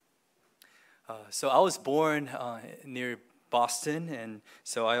So I was born near Boston, and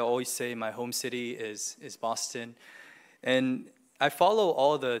so I always say my home city is Boston. And I follow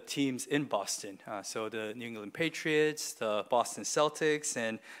all the teams in Boston. So the New England Patriots, the Boston Celtics,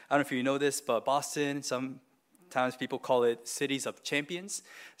 and I don't know if you know this, but Boston, sometimes people call it cities of champions.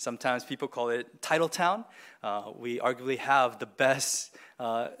 Sometimes people call it title town. We arguably have the best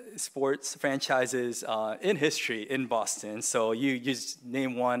sports franchises in history in Boston. So you just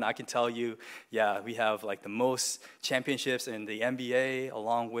name one, I can tell you, yeah, we have like the most championships in the NBA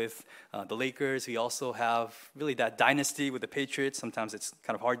along with the Lakers. We also have really that dynasty with the Patriots. Sometimes it's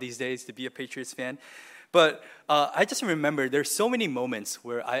kind of hard these days to be a Patriots fan. But I just remember there's so many moments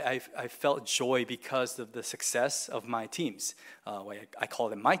where I felt joy because of the success of my teams. I call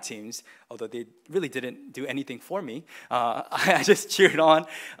them my teams, although they really didn't do anything for me. I just cheered on.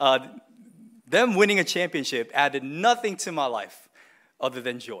 Them winning a championship added nothing to my life other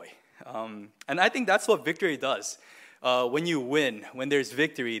than joy. And I think that's what victory does. When you win, when there's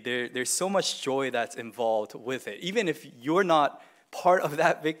victory, there's so much joy that's involved with it. Even if you're not part of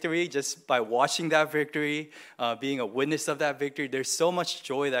that victory, just by watching that victory, being a witness of that victory, there's so much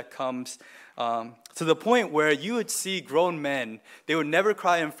joy that comes to the point where you would see grown men, they would never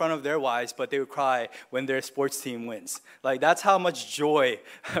cry in front of their wives, but they would cry when their sports team wins. Like, that's how much joy,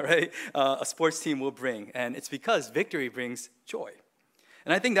 right, a sports team will bring. And it's because victory brings joy.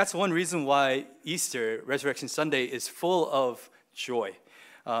 And I think that's one reason why Easter, Resurrection Sunday, is full of joy.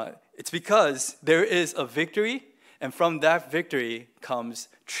 It's because there is a victory, and from that victory comes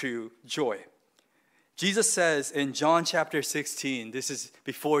true joy. Jesus says in John chapter 16, this is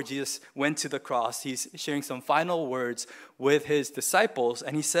before Jesus went to the cross, he's sharing some final words with his disciples,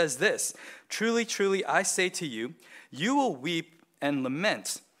 and he says this, "Truly, truly, I say to you, you will weep and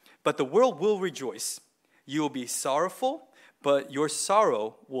lament, but the world will rejoice. You will be sorrowful, but your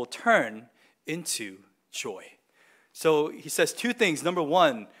sorrow will turn into joy." So he says two things. Number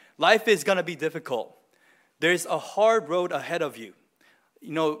one, life is going to be difficult. There's a hard road ahead of you.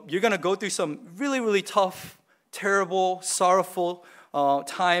 You know, you're going to go through some really, really tough, terrible, sorrowful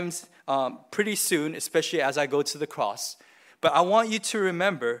times pretty soon, especially as I go to the cross. But I want you to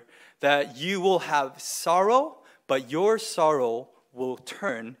remember that you will have sorrow, but your sorrow will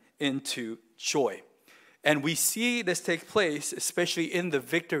turn into joy. And we see this take place, especially in the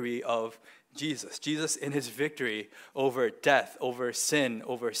victory of Jesus. Jesus, in his victory over death, over sin,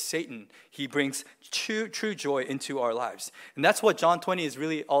 over Satan, he brings true joy into our lives. And that's what John 20 is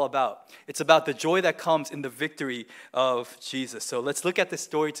really all about. It's about the joy that comes in the victory of Jesus. So let's look at this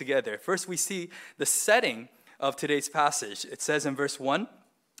story together. First, we see the setting of today's passage. It says in verse 1,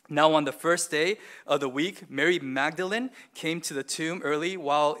 "Now on the first day of the week, Mary Magdalene came to the tomb early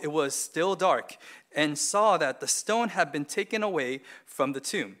while it was still dark and saw that the stone had been taken away from the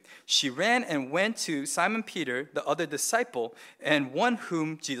tomb. She ran and went to Simon Peter, the other disciple, and one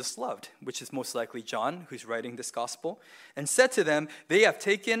whom Jesus loved," which is most likely John, who's writing this gospel, "and said to them, 'They have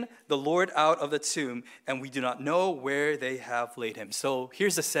taken the Lord out of the tomb, and we do not know where they have laid him.'" So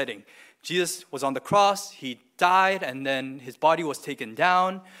here's the setting. Jesus was on the cross, he died, and then his body was taken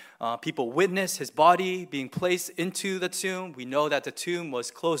down. People witnessed his body being placed into the tomb. We know that the tomb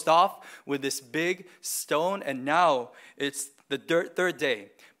was closed off with this big stone, and now it's the third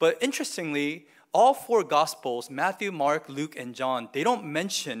day. But interestingly, all four Gospels, Matthew, Mark, Luke, and John, they don't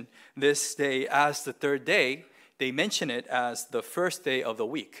mention this day as the third day. They mention it as the first day of the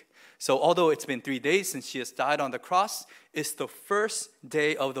week. So although it's been 3 days since Jesus died on the cross, it's the first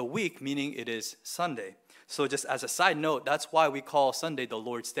day of the week, meaning it is Sunday. So just as a side note, that's why we call Sunday the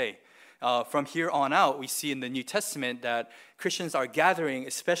Lord's Day. From here on out, we see in the New Testament that Christians are gathering,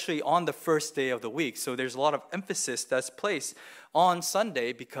 especially on the first day of the week. So there's a lot of emphasis that's placed on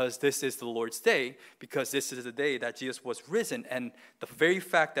Sunday because this is the Lord's Day, because this is the day that Jesus was risen. And the very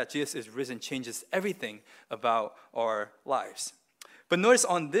fact that Jesus is risen changes everything about our lives. But notice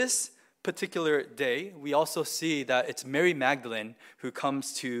on this particular day, we also see that it's Mary Magdalene who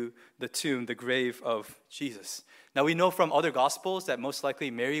comes to the tomb, the grave of Jesus. Now, we know from other Gospels that most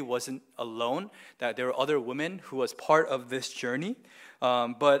likely Mary wasn't alone, that there were other women who was part of this journey.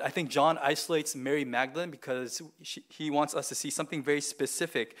 But I think John isolates Mary Magdalene because he wants us to see something very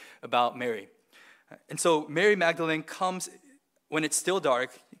specific about Mary. And so Mary Magdalene comes when it's still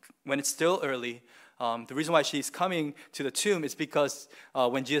dark, when it's still early. The reason why she's coming to the tomb is because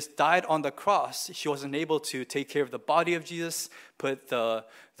when Jesus died on the cross, she wasn't able to take care of the body of Jesus, put the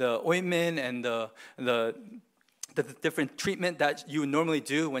ointment and the different treatment that you would normally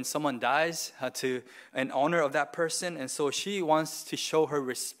do when someone dies in honor of that person. And so she wants to show her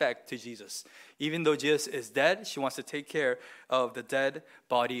respect to Jesus. Even though Jesus is dead, she wants to take care of the dead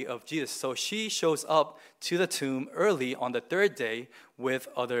body of Jesus. So she shows up to the tomb early on the third day with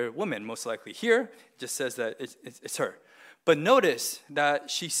other women, most likely. Here, it just says that it's her. But notice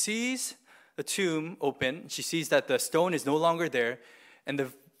that she sees the tomb open. She sees that the stone is no longer there. And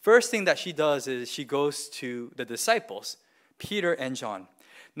the first thing that she does is she goes to the disciples, Peter and John.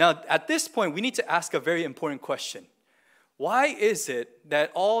 Now, at this point, we need to ask a very important question. Why is it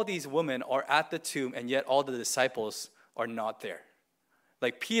that all these women are at the tomb and yet all the disciples are not there?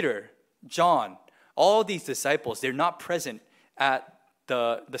 Like Peter, John, all these disciples, they're not present at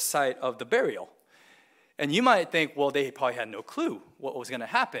the site of the burial. And you might think, well, they probably had no clue what was going to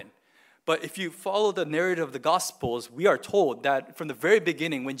happen. But if you follow the narrative of the Gospels, we are told that from the very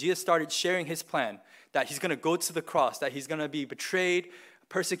beginning, when Jesus started sharing his plan, that he's going to go to the cross, that he's going to be betrayed,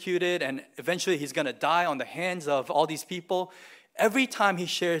 persecuted, and eventually he's going to die on the hands of all these people. Every time he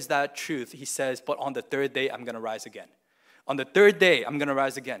shares that truth, he says, but on the third day, I'm going to rise again. On the third day, I'm going to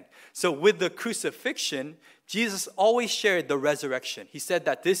rise again. So with the crucifixion, Jesus always shared the resurrection. He said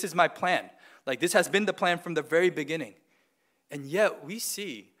that this is my plan. Like this has been the plan from the very beginning. And yet we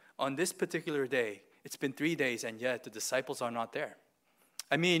see on this particular day, it's been 3 days, and yet the disciples are not there.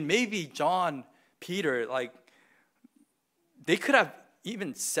 I mean, maybe John, Peter, they could have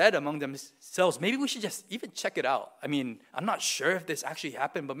even said among themselves, maybe we should just even check it out. I mean, I'm not sure if this actually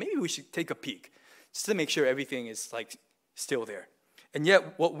happened, but maybe we should take a peek just to make sure everything is still there. And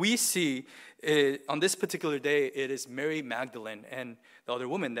yet what we see on this particular day, it is Mary Magdalene and the other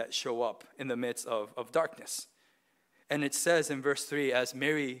women that show up in the midst of darkness. And it says in verse 3, as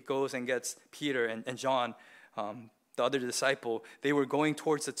Mary goes and gets Peter and John, the other disciple, they were going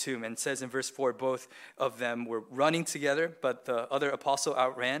towards the tomb. And it says in verse 4, both of them were running together, but the other apostle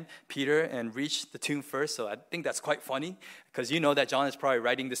outran Peter and reached the tomb first. So I think that's quite funny, because you know that John is probably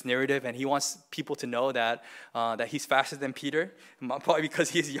writing this narrative, and he wants people to know that he's faster than Peter, probably because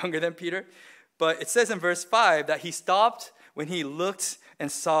he's younger than Peter. But it says in verse 5 that he stopped when he looked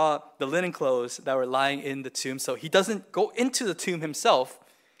and saw the linen clothes that were lying in the tomb. So he doesn't go into the tomb himself.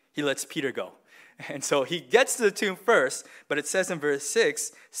 He lets Peter go. And so he gets to the tomb first, but it says in verse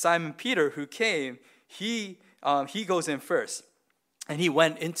 6, Simon Peter, who came, he goes in first, and he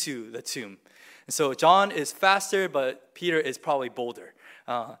went into the tomb. And so John is faster, but Peter is probably bolder.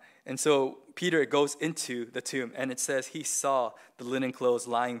 And so Peter goes into the tomb, and it says he saw the linen clothes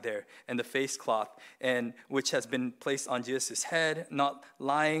lying there and the face cloth, and which has been placed on Jesus' head, not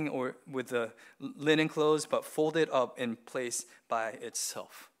lying or with the linen clothes, but folded up in place by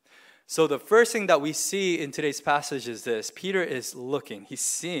itself. So the first thing that we see in today's passage is this. Peter is looking. He's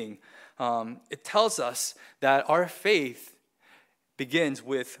seeing. It tells us that our faith begins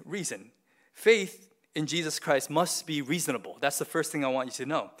with reason. Faith in Jesus Christ must be reasonable. That's the first thing I want you to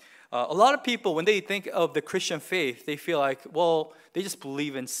know. A lot of people, when they think of the Christian faith, they feel like, well, they just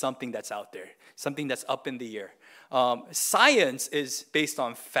believe in something that's out there, something that's up in the air. Science is based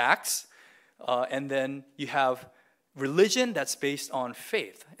on facts, and then you have religion that's based on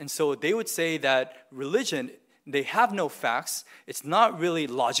faith. And so they would say that religion, they have no facts. It's not really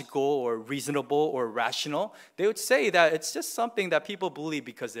logical or reasonable or rational. They would say that it's just something that people believe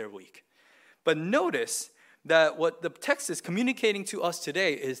because they're weak. But notice that what the text is communicating to us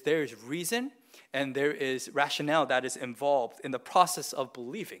today is there is reason and there is rationale that is involved in the process of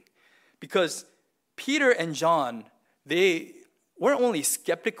believing. Because Peter and John, they weren't only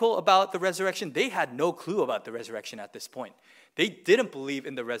skeptical about the resurrection, they had no clue about the resurrection at this point. They didn't believe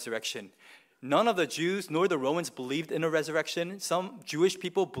in the resurrection. None of the Jews nor the Romans believed in a resurrection. Some Jewish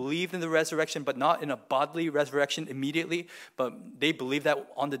people believed in the resurrection, but not in a bodily resurrection immediately. But they believed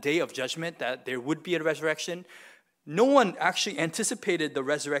that on the day of judgment that there would be a resurrection. No one actually anticipated the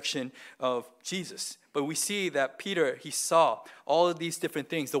resurrection of Jesus. But we see that Peter, he saw all of these different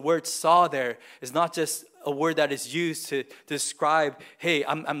things. The word saw there is not just a word that is used to describe, hey,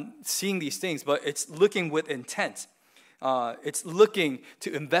 I'm seeing these things, but it's looking with intent. It's looking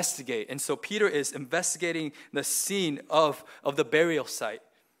to investigate. And so Peter is investigating the scene of the burial site.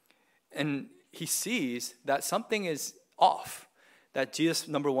 And he sees that something is off. That Jesus,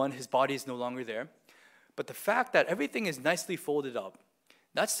 number one, his body is no longer there. But the fact that everything is nicely folded up,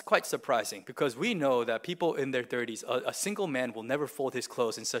 that's quite surprising, because we know that people in their 30s, a single man will never fold his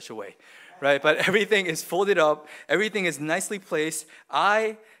clothes in such a way, right? But everything is folded up. Everything is nicely placed.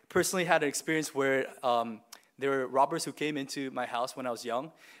 I personally had an experience where there were robbers who came into my house when I was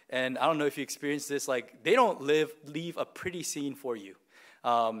young. And I don't know if you experienced this, they don't leave a pretty scene for you.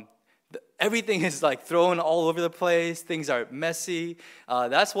 Everything is thrown all over the place. Things are messy.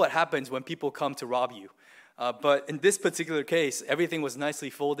 That's what happens when people come to rob you. But in this particular case, everything was nicely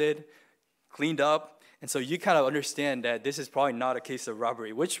folded, cleaned up. And so you kind of understand that this is probably not a case of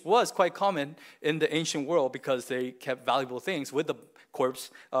robbery, which was quite common in the ancient world because they kept valuable things with the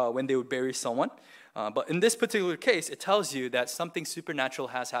corpse when they would bury someone. But in this particular case, it tells you that something supernatural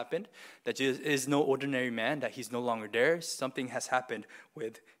has happened, that Jesus is no ordinary man, that he's no longer there. Something has happened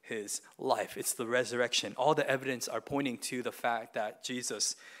with his life. It's the resurrection. All the evidence are pointing to the fact that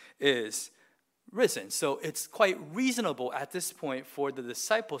Jesus is risen. So it's quite reasonable at this point for the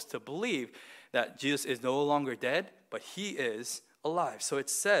disciples to believe that Jesus is no longer dead, but he is alive. So it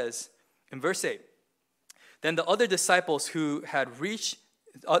says in verse 8, then the other disciple who had reached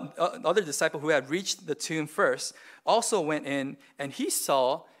the tomb first also went in, and he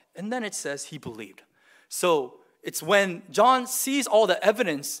saw, and then it says he believed. So it's when John sees all the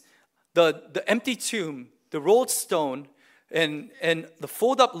evidence, the empty tomb, the rolled stone, and the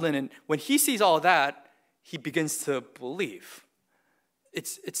fold-up linen, when he sees all that, he begins to believe.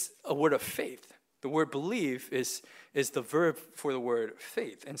 It's a word of faith. The word believe is the verb for the word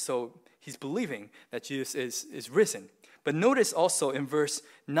faith. And so he's believing that Jesus is risen. But notice also in verse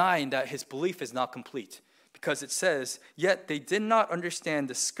 9 that his belief is not complete, because it says, yet they did not understand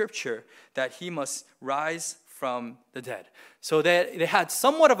the scripture that he must rise from the dead. So they had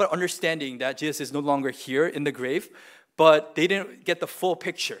somewhat of an understanding that Jesus is no longer here in the grave, but they didn't get the full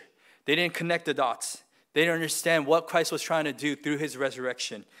picture. They didn't connect the dots. They didn't understand what Christ was trying to do through his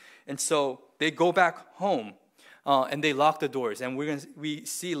resurrection. And so they go back home and they lock the doors. And we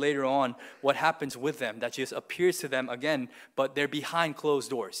see later on what happens with them, that Jesus appears to them again, but they're behind closed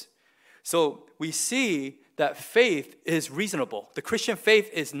doors. So we see that faith is reasonable. The Christian faith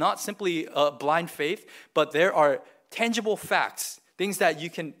is not simply a blind faith, but there are tangible facts, things that you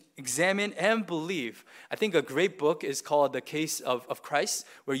can examine and believe. I think a great book is called The Case of Christ,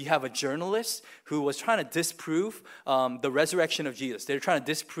 where you have a journalist who was trying to disprove the resurrection of Jesus. They're trying to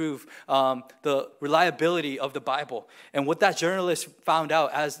disprove the reliability of the Bible. And what that journalist found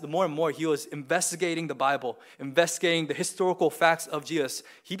out, as the more and more he was investigating the Bible, investigating the historical facts of Jesus,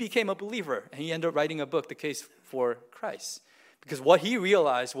 he became a believer. And he ended up writing a book, The Case for Christ. Because what he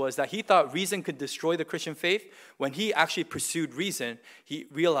realized was that he thought reason could destroy the Christian faith. When he actually pursued reason, he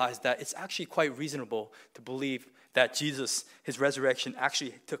realized that it's actually quite reasonable to believe that Jesus, his resurrection,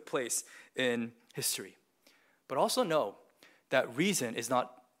 actually took place in history. But also know that reason is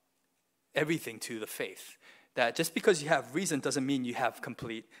not everything to the faith. That just because you have reason doesn't mean you have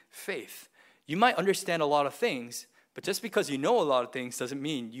complete faith. You might understand a lot of things, but just because you know a lot of things doesn't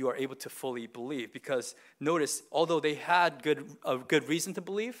mean you are able to fully believe. Because notice, although they had a good reason to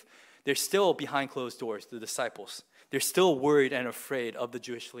believe, they're still behind closed doors, the disciples. They're still worried and afraid of the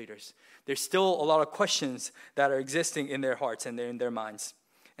Jewish leaders. There's still a lot of questions that are existing in their hearts and in their minds.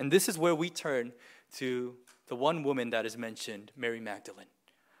 And this is where we turn to the one woman that is mentioned, Mary Magdalene.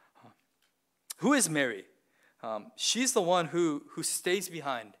 Who is Mary? She's the one who stays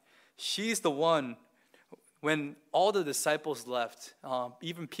behind. She's the one. When all the disciples left,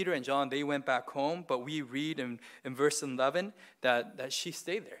 even Peter and John, they went back home, but we read in verse 11 that she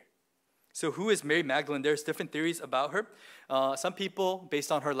stayed there. So who is Mary Magdalene? There's different theories about her. Some people,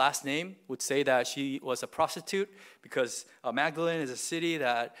 based on her last name, would say that she was a prostitute because Magdalene is a city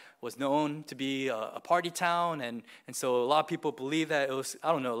that was known to be a party town, and so a lot of people believe that it was,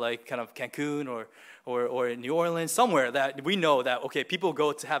 I don't know, like kind of Cancun or New Orleans, somewhere that we know that, okay, people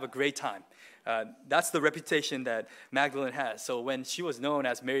go to have a great time. That's the reputation that Magdalene has. So when she was known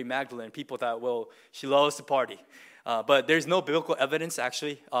as Mary Magdalene, people thought, well, she loves to party. But there's no biblical evidence,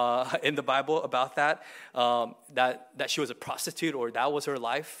 actually, in the Bible about that she was a prostitute or that was her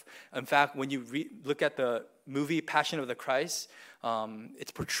life. In fact, when you look at the movie Passion of the Christ,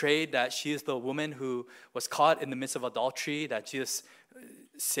 it's portrayed that she is the woman who was caught in the midst of adultery, that Jesus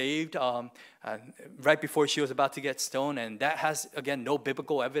saved right before she was about to get stoned, and that has, again, no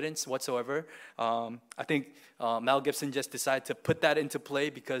biblical evidence whatsoever. I think Mel Gibson just decided to put that into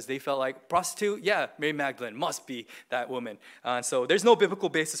play because they felt like, prostitute? Yeah, Mary Magdalene must be that woman. So there's no biblical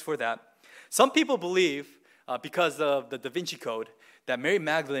basis for that. Some people believe, because of the Da Vinci Code, that Mary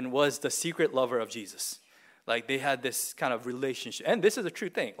Magdalene was the secret lover of Jesus. Like, they had this kind of relationship. And this is a true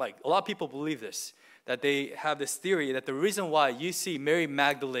thing. Like, a lot of people believe this, that they have this theory that the reason why you see Mary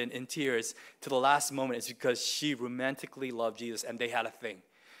Magdalene in tears to the last moment is because she romantically loved Jesus and they had a thing.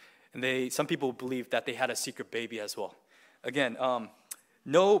 And some people believe that they had a secret baby as well. Again,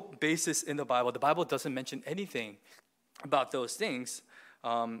 no basis in the Bible. The Bible doesn't mention anything about those things.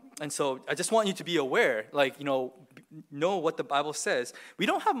 And so I just want you to be aware, like, know what the Bible says, we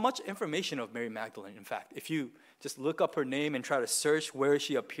don't have much information of Mary Magdalene. In fact, if you just look up her name and try to search where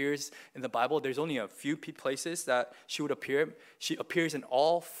she appears in the Bible, there's only a few places that she would appear. She appears in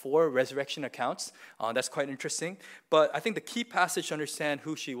all 4 resurrection accounts. That's quite interesting. But I think the key passage to understand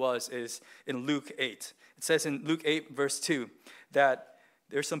who she was is in Luke 8. It says in Luke 8, verse 2, that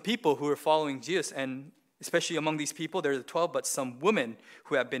there's some people who are following Jesus, and especially among these people, there are the 12, but some women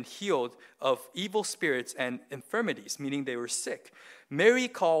who have been healed of evil spirits and infirmities, meaning they were sick. Mary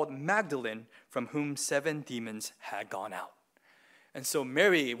called Magdalene, from whom 7 demons had gone out. And so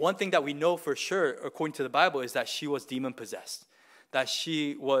Mary, one thing that we know for sure, according to the Bible, is that she was demon-possessed, that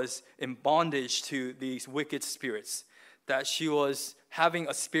she was in bondage to these wicked spirits, that she was having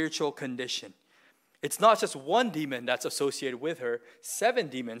a spiritual condition. It's not just one demon that's associated with her. 7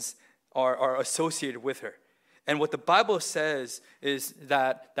 demons are associated with her. And what the Bible says is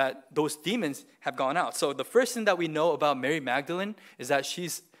that those demons have gone out. So the first thing that we know about Mary Magdalene is that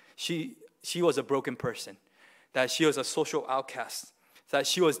she was a broken person, that she was a social outcast, that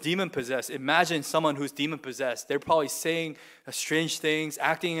she was demon-possessed. Imagine someone who's demon-possessed. They're probably saying strange things,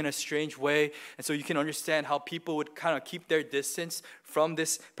 acting in a strange way. And so you can understand how people would kind of keep their distance from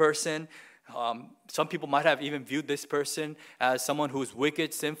this person. Some people might have even viewed this person as someone who's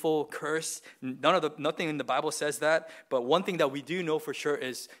wicked, sinful, cursed. Nothing in the Bible says that. But one thing that we do know for sure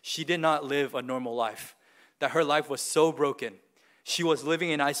is she did not live a normal life, that her life was so broken. She was living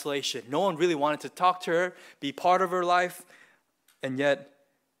in isolation. No one really wanted to talk to her, be part of her life. And yet,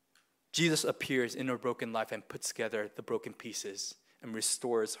 Jesus appears in her broken life and puts together the broken pieces and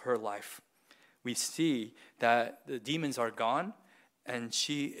restores her life. We see that the demons are gone, and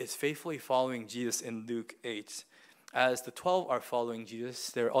she is faithfully following Jesus in Luke 8. As the 12 are following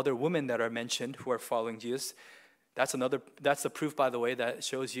Jesus, there are other women that are mentioned who are following Jesus. That's the proof, by the way, that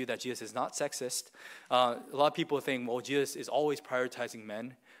shows you that Jesus is not sexist. A lot of people think, well, Jesus is always prioritizing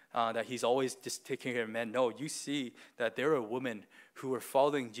men, that he's always just taking care of men. No, you see that there are women who are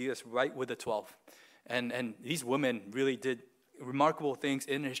following Jesus right with the 12. And these women really did remarkable things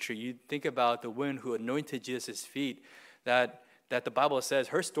in history. You think about the woman who anointed Jesus' feet, that the Bible says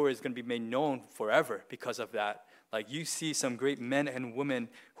her story is going to be made known forever because of that. Like, you see some great men and women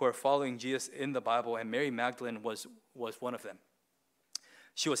who are following Jesus in the Bible, and Mary Magdalene was one of them.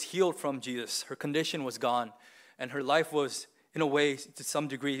 She was healed from Jesus. Her condition was gone, and her life was, in a way, to some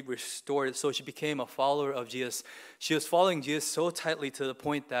degree, restored. So she became a follower of Jesus. She was following Jesus so tightly to the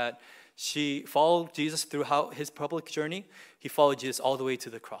point that she followed Jesus throughout his public journey. He followed Jesus all the way to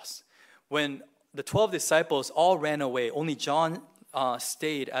the cross. When the 12 disciples all ran away, only John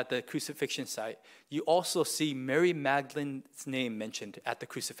stayed at the crucifixion site. You also see Mary Magdalene's name mentioned at the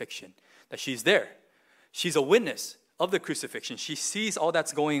crucifixion, that she's there. She's a witness of the crucifixion. She sees all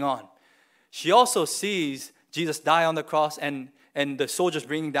that's going on. She also sees Jesus die on the cross and the soldiers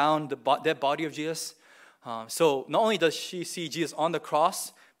bringing down the dead body of Jesus. So not only does she see Jesus on the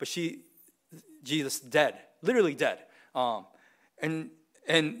cross, but Jesus dead, literally dead. And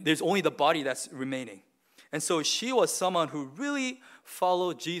there's only the body that's remaining. And so she was someone who really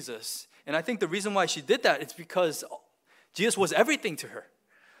followed Jesus. And I think the reason why she did that is because Jesus was everything to her.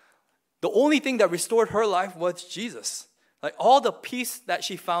 The only thing that restored her life was Jesus. Like, all the peace that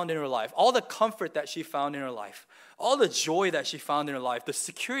she found in her life, all the comfort that she found in her life, all the joy that she found in her life, the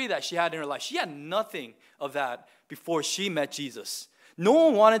security that she had in her life, she had nothing of that before she met Jesus. No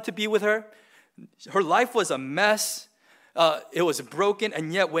one wanted to be with her. Her life was a mess. It was broken,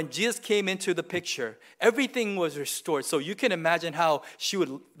 and yet when Jesus came into the picture, everything was restored. So you can imagine how she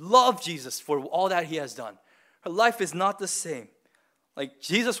would love Jesus for all that he has done. Her life is not the same. Like,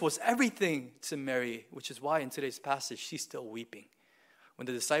 Jesus was everything to Mary, which is why in today's passage she's still weeping. When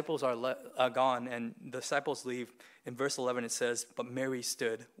the disciples are gone and the disciples leave, in verse 11 it says, "But Mary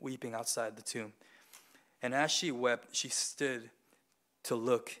stood weeping outside the tomb. And as she wept, she stood to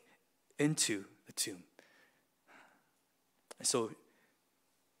look into the tomb." So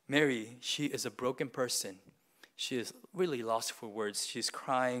Mary, she is a broken person. She is really lost for words. She's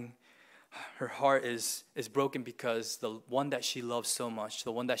crying. Her heart is broken because the one that she loved so much,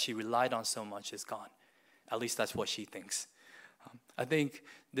 the one that she relied on so much, is gone. At least that's what she thinks. I think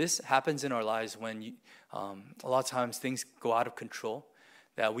this happens in our lives when a lot of times things go out of control,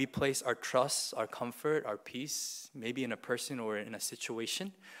 that we place our trust, our comfort, our peace, maybe in a person or in a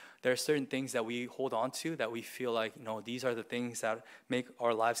situation. There are certain things that we hold on to that we feel like, these are the things that make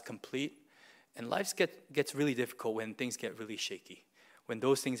our lives complete. And life gets really difficult when things get really shaky, when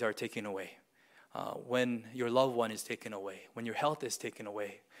those things are taken away, when your loved one is taken away, when your health is taken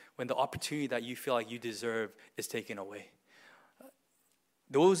away, when the opportunity that you feel like you deserve is taken away.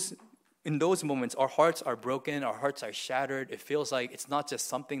 Those in those moments, our hearts are broken, our hearts are shattered. It feels like it's not just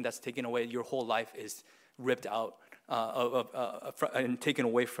something that's taken away. Your whole life is ripped out and taken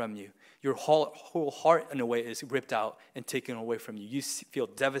away from you. Your whole heart, in a way, is ripped out and taken away from you. You feel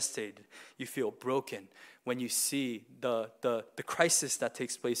devastated. You feel broken when you see the crisis that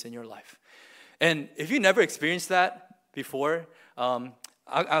takes place in your life. And if you never experienced that before,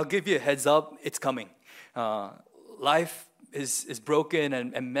 I'll give you a heads up. It's coming. Life is broken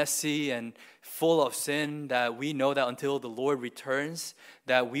and messy and full of sin, that we know that until the Lord returns,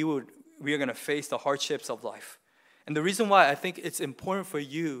 that we are going to face the hardships of life. And the reason why I think it's important for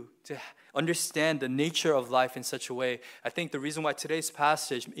you to understand the nature of life in such a way, I think the reason why today's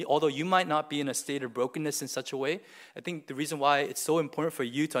passage, although you might not be in a state of brokenness in such a way, I think the reason why it's so important for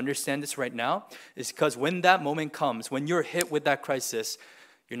you to understand this right now is because when that moment comes, when you're hit with that crisis,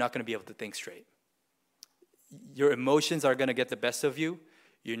 you're not going to be able to think straight. Your emotions are going to get the best of you.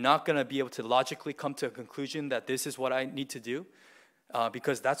 You're not going to be able to logically come to a conclusion that this is what I need to do,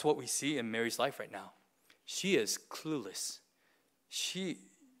 because that's what we see in Mary's life right now. She is clueless. She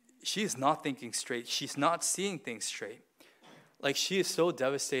is not thinking straight. She's not seeing things straight. Like, she is so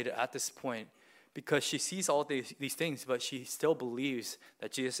devastated at this point because she sees all these things, but she still believes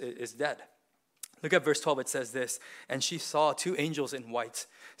that Jesus is dead. Look at verse 12. It says this, "And she saw two angels in white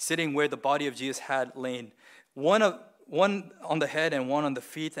sitting where the body of Jesus had lain, one on the head and one on the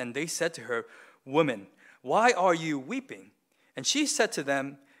feet. And they said to her, 'Woman, why are you weeping?' And she said to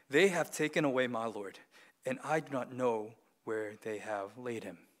them, 'They have taken away my Lord, and I do not know where they have laid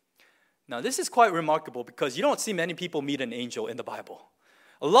him.'" Now, this is quite remarkable because you don't see many people meet an angel in the Bible.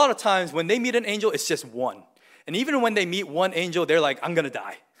 A lot of times when they meet an angel, it's just one. And even when they meet one angel, they're like, "I'm going to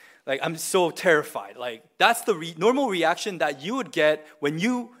die. Like, I'm so terrified." Like, that's the normal reaction that you would get when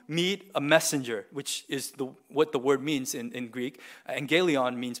you meet a messenger, which is what the word means in Greek.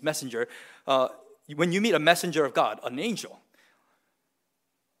 Angelion means messenger. When you meet a messenger of God, an angel.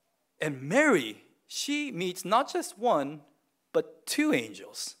 And Mary, she meets not just one, but two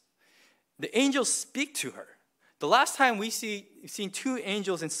angels. The angels speak to her. The last time we've seen two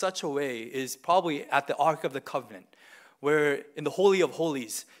angels in such a way is probably at the Ark of the Covenant, where in the Holy of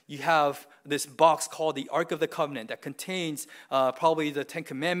Holies, you have this box called the Ark of the Covenant that contains probably the Ten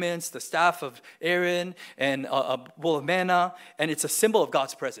Commandments, the staff of Aaron, and a bowl of manna, and it's a symbol of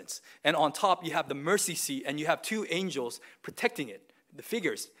God's presence. And on top, you have the mercy seat, and you have two angels protecting it, the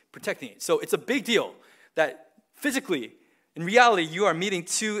figures protecting it. So it's a big deal that physically, in reality, you are meeting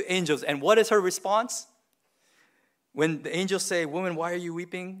two angels. And what is her response? When the angels say, "Woman, why are you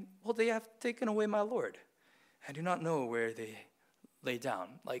weeping?" "Well, they have taken away my Lord. I do not know where they lay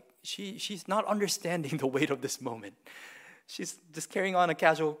down." Like, she's not understanding the weight of this moment. She's just carrying on a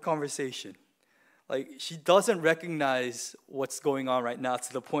casual conversation. Like, she doesn't recognize what's going on right now,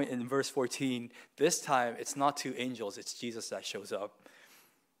 to the point in verse 14, this time it's not two angels, it's Jesus that shows up.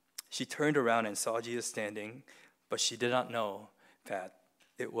 She turned around and saw Jesus standing, but she did not know that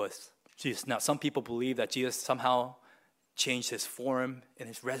it was Jesus. Now, some people believe that Jesus somehow changed his form in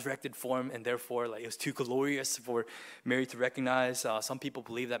his resurrected form, and therefore, like, it was too glorious for Mary to recognize. Some people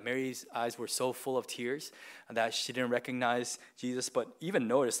believe that Mary's eyes were so full of tears that she didn't recognize Jesus. But even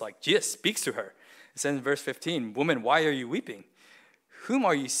notice, like, Jesus speaks to her. It says in verse 15, "Woman, why are you weeping? Whom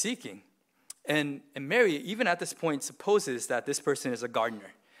are you seeking?" And Mary, even at this point, supposes that this person is a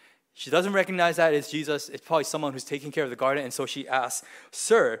gardener. She doesn't recognize that it's Jesus. It's probably someone who's taking care of the garden. And so she asks,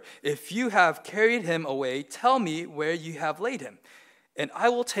 "Sir, if you have carried him away, tell me where you have laid him, and I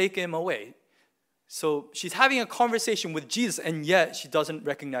will take him away." So she's having a conversation with Jesus, and yet she doesn't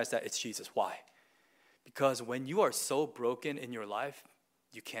recognize that it's Jesus. Why? Because when you are so broken in your life,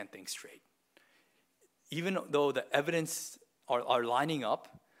 you can't think straight. Even though the evidence are lining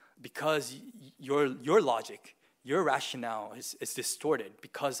up, because your logic, your rationale is distorted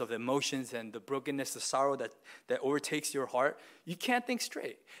because of the emotions and the brokenness, the sorrow that overtakes your heart, you can't think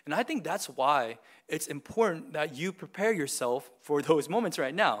straight. And I think that's why it's important that you prepare yourself for those moments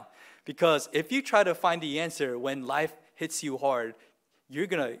right now. Because if you try to find the answer when life hits you hard, you're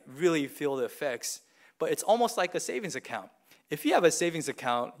going to really feel the effects. But it's almost like a savings account. If you have a savings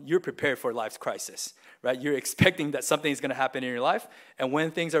account, you're prepared for life's crisis, right? You're expecting that something is going to happen in your life. And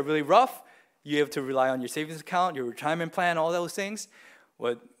when things are really rough, you have to rely on your savings account, your retirement plan, all those things.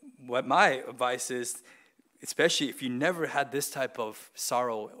 What my advice is, especially if you never had this type of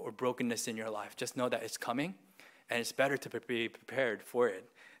sorrow or brokenness in your life, just know that it's coming, and it's better to be prepared for it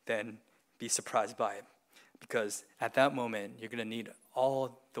than be surprised by it. Because at that moment, you're going to need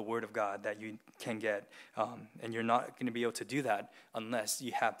all the Word of God that you can get, and you're not going to be able to do that unless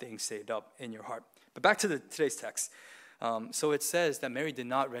you have things saved up in your heart. But back to today's text. So it says that Mary did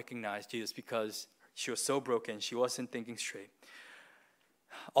not recognize Jesus because she was so broken. She wasn't thinking straight.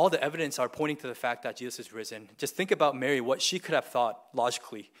 All the evidence are pointing to the fact that Jesus is risen. Just think about Mary, what she could have thought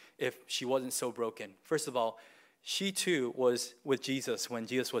logically if she wasn't so broken. First of all, she too was with Jesus when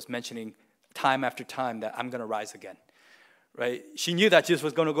Jesus was mentioning time after time that I'm going to rise again. Right? She knew that Jesus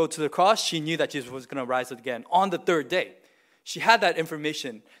was going to go to the cross. She knew that Jesus was going to rise again on the third day. She had that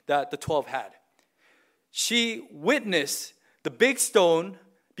information that the 12 had. She witnessed the big stone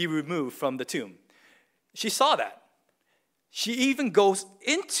be removed from the tomb. She saw that. She even goes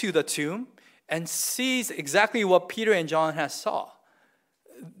into the tomb and sees exactly what Peter and John had saw.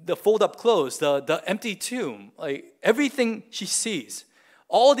 The fold-up clothes, the empty tomb, like everything she sees.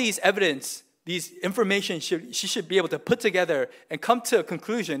 All these evidence, these information she should be able to put together and come to a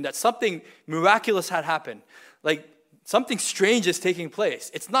conclusion that something miraculous had happened. Like something strange is taking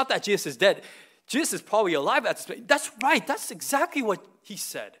place. It's not that Jesus is dead. Jesus is probably alive at this point. That's right. That's exactly what he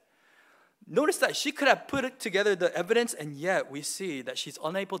said. Notice that she could have put together the evidence, and yet we see that she's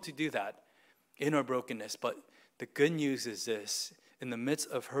unable to do that in her brokenness. But the good news is this. In the midst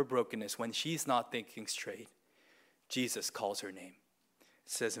of her brokenness, when she's not thinking straight, Jesus calls her name.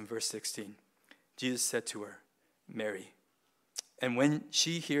 It says in verse 16, Jesus said to her, Mary. And when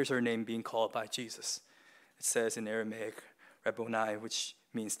she hears her name being called by Jesus, it says in Aramaic, Rabboni, which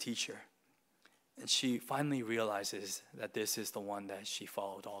means teacher. And she finally realizes that this is the one that she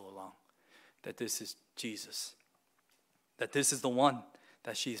followed all along. That this is Jesus. That this is the one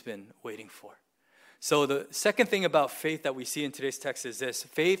that she's been waiting for. So the second thing about faith that we see in today's text is this.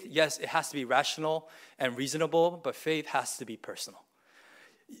 Faith, yes, it has to be rational and reasonable, but faith has to be personal.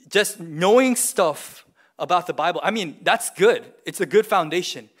 Just knowing stuff about the Bible, I mean, that's good. It's a good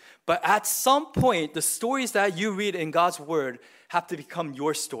foundation. But at some point, the stories that you read in God's word have to become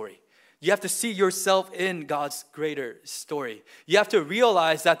your story. You have to see yourself in God's greater story. You have to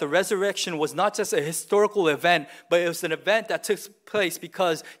realize that the resurrection was not just a historical event, but it was an event that took place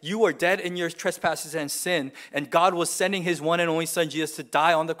because you were dead in your trespasses and sin, and God was sending his one and only son, Jesus, to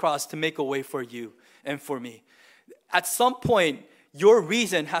die on the cross to make a way for you and for me. At some point, your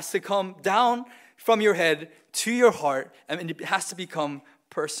reason has to come down from your head to your heart, and it has to become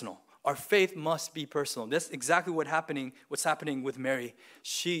personal. Our faith must be personal. That's exactly what's happening with Mary.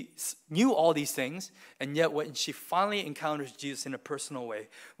 She knew all these things, and yet when she finally encounters Jesus in a personal way,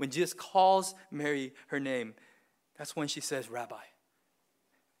 when Jesus calls Mary her name, that's when she says, Rabbi,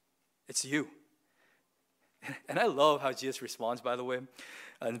 it's you. And I love how Jesus responds, by the way.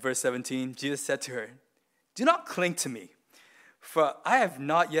 In verse 17, Jesus said to her, do not cling to me, for I have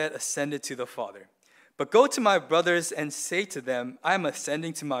not yet ascended to the Father. But go to my brothers and say to them, I am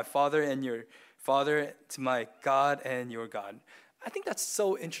ascending to my Father and your Father, to my God and your God. I think that's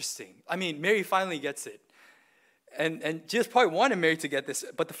so interesting. I mean, Mary finally gets it. And Jesus probably wanted Mary to get this.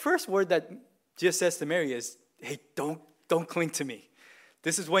 But the first word that Jesus says to Mary is, hey, don't cling to me.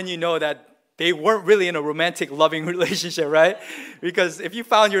 This is when you know that they weren't really in a romantic, loving relationship, right? Because if you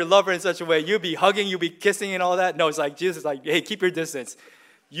found your lover in such a way, you'd be hugging, you'd be kissing and all that. No, it's like Jesus is like, hey, keep your distance.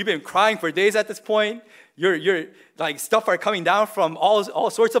 You've been crying for days at this point. You're like stuff are coming down from all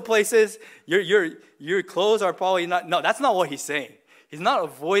sorts of places. Your clothes are probably not. No, that's not what he's saying. He's not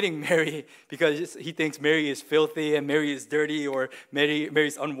avoiding Mary because he thinks Mary is filthy and Mary is dirty or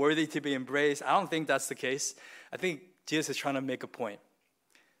Mary's unworthy to be embraced. I don't think that's the case. I think Jesus is trying to make a point.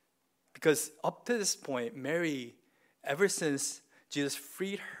 Because up to this point, Mary, ever since Jesus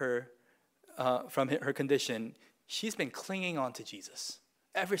freed her from her condition, she's been clinging on to Jesus.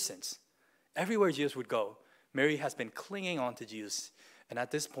 Ever since. Everywhere Jesus would go, Mary has been clinging on to Jesus. And at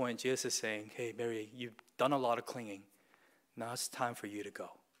this point, Jesus is saying, hey, Mary, you've done a lot of clinging. Now it's time for you to go.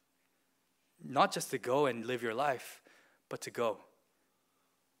 Not just to go and live your life, but to go.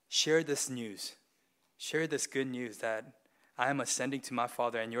 Share this news. Share this good news that I am ascending to my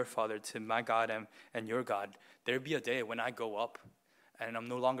Father and your Father, to my God and your God. There'll be a day when I go up, and I'm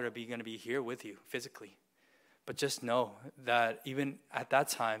no longer going to be here with you physically. But just know that even at that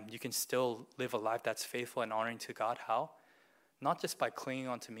time, you can still live a life that's faithful and honoring to God. How? Not just by clinging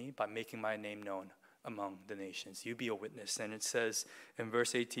on to me, by making my name known among the nations. You be a witness. And it says in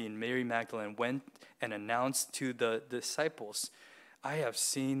verse 18, Mary Magdalene went and announced to the disciples, I have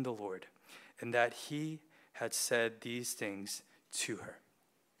seen the Lord, and that he had said these things to her.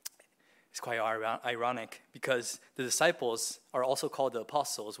 It's quite ironic because the disciples are also called the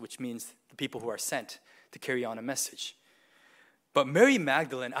apostles, which means the people who are sent to carry on a message. But Mary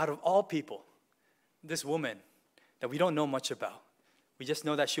Magdalene, out of all people, this woman that we don't know much about, we just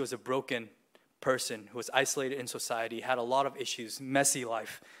know that she was a broken person who was isolated in society, had a lot of issues, messy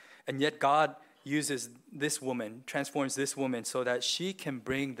life, and yet God uses this woman, transforms this woman so that she can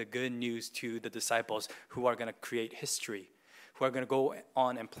bring the good news to the disciples who are going to create history, who are going to go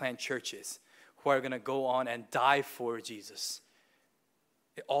on and plant churches, who are going to go on and die for Jesus.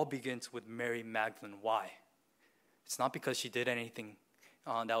 It all begins with Mary Magdalene. Why? It's not because she did anything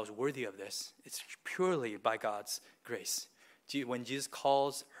that was worthy of this. It's purely by God's grace. When Jesus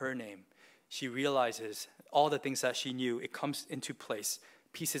calls her name, she realizes all the things that she knew, it comes into place.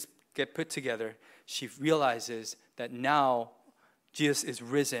 Pieces get put together. She realizes that now Jesus is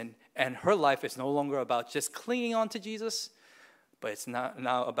risen, and her life is no longer about just clinging on to Jesus, but it's not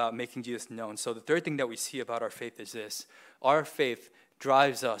now about making Jesus known. So the third thing that we see about our faith is this. Our faith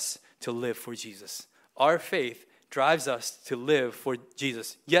drives us to live for Jesus. Our faith drives us to live for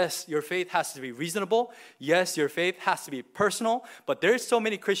Jesus. Yes, your faith has to be reasonable. Yes, your faith has to be personal. But there's so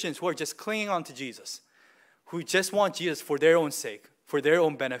many Christians who are just clinging on to Jesus, who just want Jesus for their own sake, for their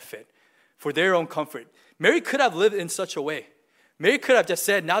own benefit, for their own comfort. Mary could have lived in such a way. Mary could have just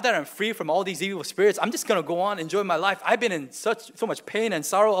said, now that I'm free from all these evil spirits, I'm just going to go on, enjoy my life. I've been in so much pain and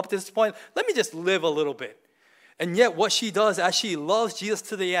sorrow up to this point. Let me just live a little bit. And yet what she does as she loves Jesus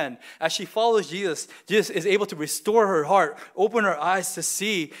to the end, as she follows Jesus, Jesus is able to restore her heart, open her eyes to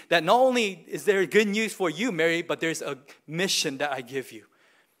see that not only is there good news for you, Mary, but there's a mission that I give you.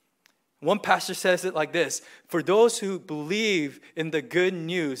 One pastor says it like this: for those who believe in the good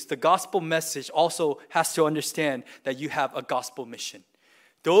news, the gospel message also has to understand that you have a gospel mission.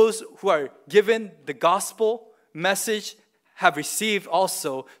 Those who are given the gospel message have received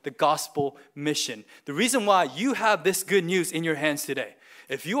also the gospel mission. The reason why you have this good news in your hands today,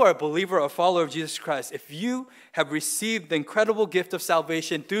 if you are a believer or follower of Jesus Christ, if you have received the incredible gift of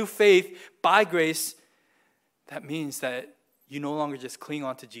salvation through faith by grace, that means that you no longer just cling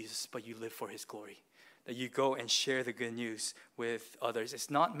on to Jesus, but you live for his glory. That you go and share the good news with others.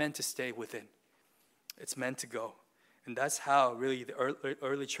 It's not meant to stay within. It's meant to go. And that's how really the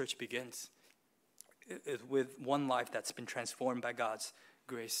early church begins. With one life that's been transformed by God's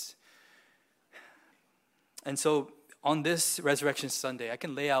grace. And so on this Resurrection Sunday, I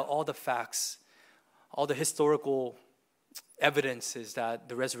can lay out all the facts, all the historical evidences that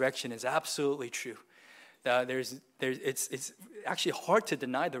the resurrection is absolutely true. That it's actually hard to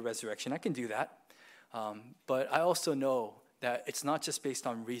deny the resurrection. I can do that. But I also know that it's not just based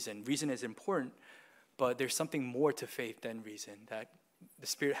on reason. Reason is important, but there's something more to faith than reason. That the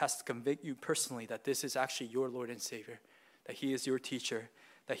Spirit has to convict you personally that this is actually your Lord and Savior, that he is your teacher,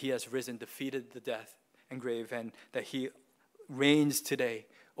 that he has risen, defeated the death and grave, and that he reigns today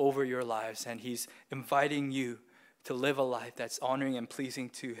over your lives, and he's inviting you to live a life that's honoring and pleasing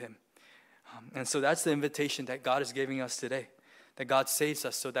to him. And so that's the invitation that God is giving us today, that God saves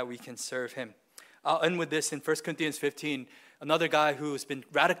us so that we can serve him. I'll end with this in 1 Corinthians 15. Another guy who's been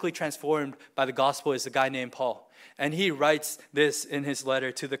radically transformed by the gospel is a guy named Paul. And he writes this in his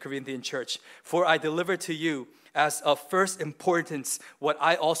letter to the Corinthian church: for I delivered to you as of first importance what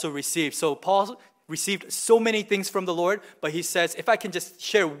I also received. So Paul received so many things from the Lord, but he says, if I can just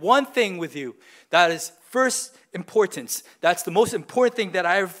share one thing with you, that is first importance. That's the most important thing that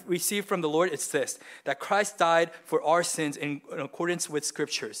I've received from the Lord. It's this: that Christ died for our sins in accordance with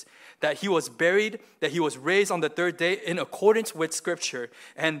scriptures, that he was buried, that he was raised on the third day in accordance with scripture,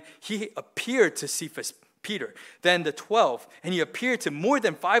 and he appeared to Cephas, Peter, then the 12, and he appeared to more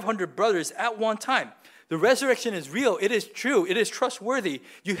than 500 brothers at one time. The resurrection is real. It is true. It is trustworthy.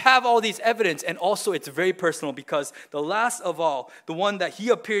 You have all these evidence, and also it's very personal, because the last of all, the one that he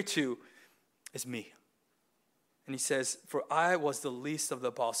appeared to, is me. And he says, for I was the least of the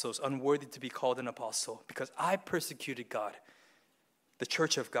apostles, unworthy to be called an apostle, because I persecuted God, the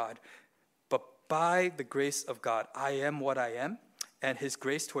church of God. But by the grace of God, I am what I am, and his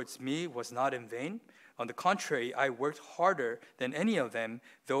grace towards me was not in vain. On the contrary, I worked harder than any of them,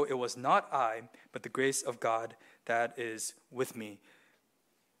 though it was not I, but the grace of God that is with me.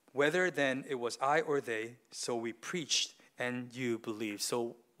 Whether then it was I or they, so we preached, and you believed.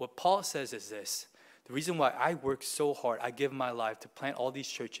 So what Paul says is this: the reason why I work so hard, I give my life to plant all these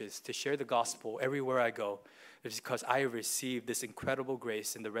churches, to share the gospel everywhere I go, is because I received this incredible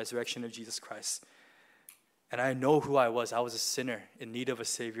grace in the resurrection of Jesus Christ. And I know who I was. I was a sinner in need of a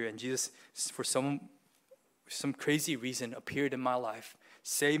Savior. And Jesus, for some crazy reason, appeared in my life,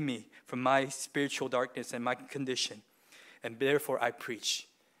 saved me from my spiritual darkness and my condition. And therefore I preach.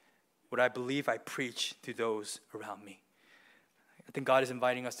 What I believe, I preach to those around me. I think God is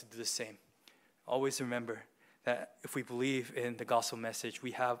inviting us to do the same. Always remember that if we believe in the gospel message,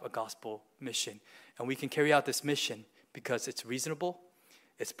 we have a gospel mission. And we can carry out this mission because it's reasonable,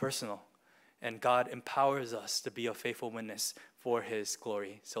 it's personal, and God empowers us to be a faithful witness for his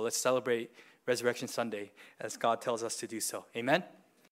glory. So let's celebrate Resurrection Sunday as God tells us to do so. Amen?